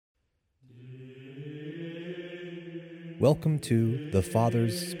Welcome to The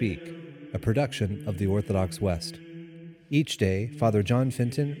Fathers Speak, a production of the Orthodox West. Each day, Father John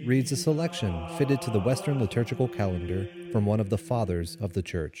Fenton reads a selection fitted to the Western liturgical calendar from one of the Fathers of the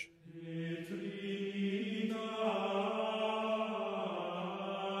Church.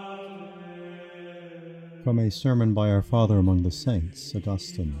 From a sermon by our Father among the Saints,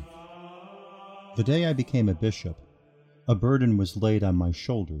 Augustine. The day I became a bishop, a burden was laid on my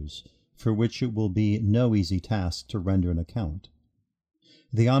shoulders, for which it will be no easy task to render an account.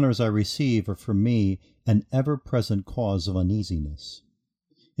 The honors I receive are for me an ever-present cause of uneasiness.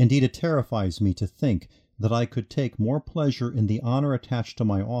 Indeed, it terrifies me to think that I could take more pleasure in the honor attached to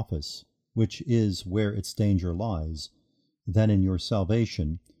my office, which is where its danger lies, than in your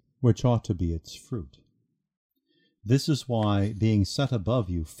salvation, which ought to be its fruit. This is why being set above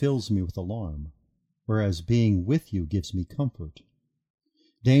you fills me with alarm, whereas being with you gives me comfort.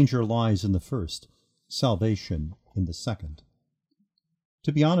 Danger lies in the first, salvation in the second.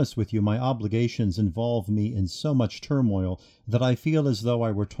 To be honest with you, my obligations involve me in so much turmoil that I feel as though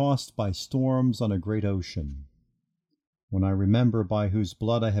I were tossed by storms on a great ocean. When I remember by whose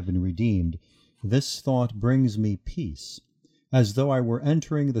blood I have been redeemed, this thought brings me peace, as though I were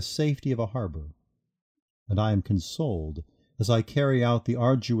entering the safety of a harbor. And I am consoled as I carry out the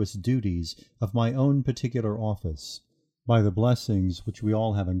arduous duties of my own particular office, by the blessings which we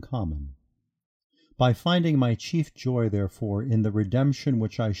all have in common. By finding my chief joy, therefore, in the redemption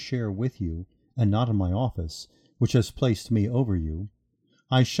which I share with you, and not in my office, which has placed me over you,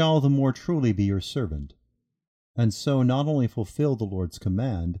 I shall the more truly be your servant, and so not only fulfill the Lord's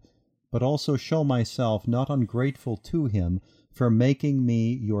command, but also show myself not ungrateful to him for making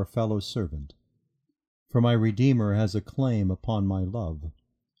me your fellow servant. For my Redeemer has a claim upon my love,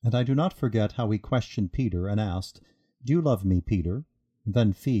 and I do not forget how he questioned Peter and asked, "Do you love me, Peter?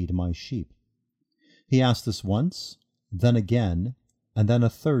 Then feed my sheep." He asked this once, then again, and then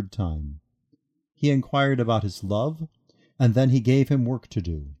a third time. He inquired about his love, and then he gave him work to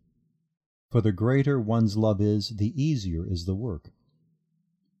do. For the greater one's love is, the easier is the work.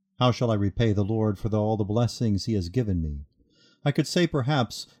 How shall I repay the Lord for all the blessings he has given me? I could say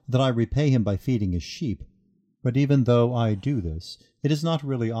perhaps that I repay him by feeding his sheep, but even though I do this, it is not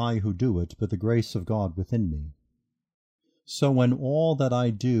really I who do it, but the grace of God within me. So when all that I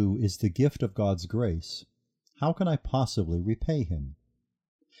do is the gift of God's grace, how can I possibly repay him?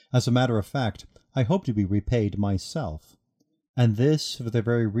 As a matter of fact, I hope to be repaid myself, and this for the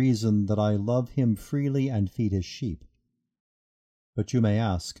very reason that I love him freely and feed his sheep. But you may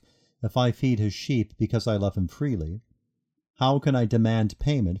ask, if I feed his sheep because I love him freely, how can I demand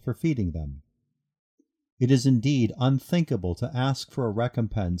payment for feeding them? It is indeed unthinkable to ask for a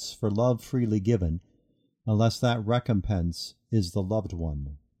recompense for love freely given, unless that recompense is the loved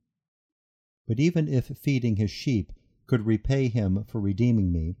one. But even if feeding his sheep could repay him for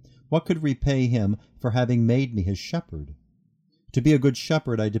redeeming me, what could repay him for having made me his shepherd? To be a good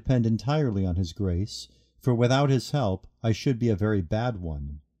shepherd I depend entirely on his grace, for without his help I should be a very bad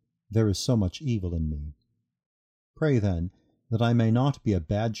one. There is so much evil in me. Pray then that I may not be a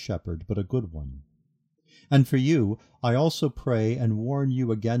bad shepherd, but a good one. And for you, I also pray and warn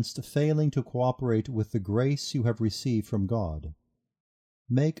you against failing to cooperate with the grace you have received from God.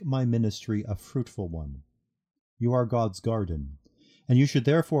 Make my ministry a fruitful one. You are God's garden, and you should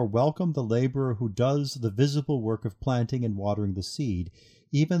therefore welcome the laborer who does the visible work of planting and watering the seed,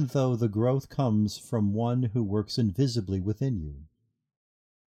 even though the growth comes from one who works invisibly within you.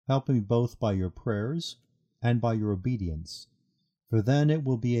 Help me both by your prayers and by your obedience, for then it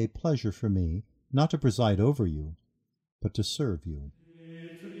will be a pleasure for me not to preside over you, but to serve you.